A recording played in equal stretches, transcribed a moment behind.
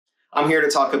I'm here to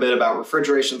talk a bit about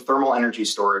refrigeration thermal energy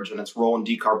storage and its role in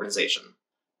decarbonization.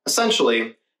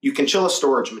 Essentially, you can chill a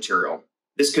storage material.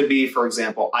 This could be, for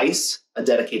example, ice, a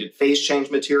dedicated phase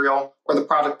change material, or the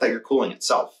product that you're cooling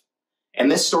itself. And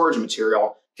this storage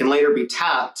material can later be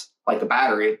tapped, like a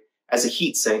battery, as a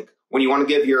heat sink when you want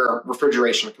to give your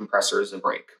refrigeration compressors a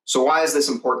break. So why is this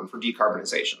important for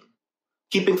decarbonization?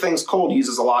 Keeping things cold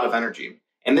uses a lot of energy,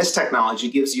 and this technology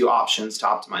gives you options to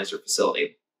optimize your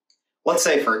facility. Let's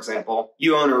say, for example,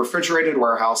 you own a refrigerated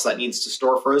warehouse that needs to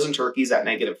store frozen turkeys at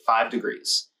 -5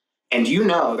 degrees. And you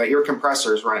know that your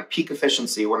compressors run at peak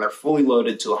efficiency when they're fully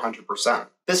loaded to 100%.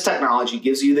 This technology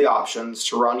gives you the options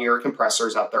to run your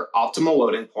compressors at their optimal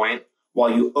loading point while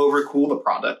you overcool the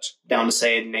product down to,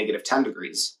 say, -10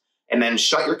 degrees, and then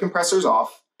shut your compressors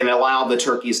off and allow the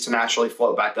turkeys to naturally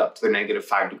float back up to their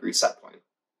 -5 degree set point.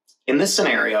 In this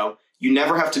scenario, you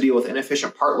never have to deal with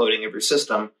inefficient part loading of your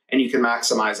system, and you can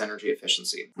maximize energy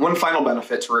efficiency. One final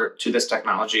benefit to this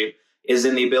technology is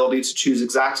in the ability to choose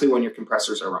exactly when your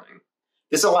compressors are running.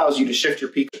 This allows you to shift your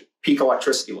peak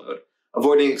electricity load,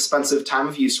 avoiding expensive time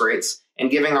of use rates and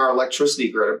giving our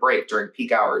electricity grid a break during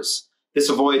peak hours. This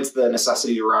avoids the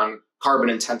necessity to run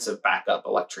carbon-intensive backup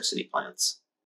electricity plants.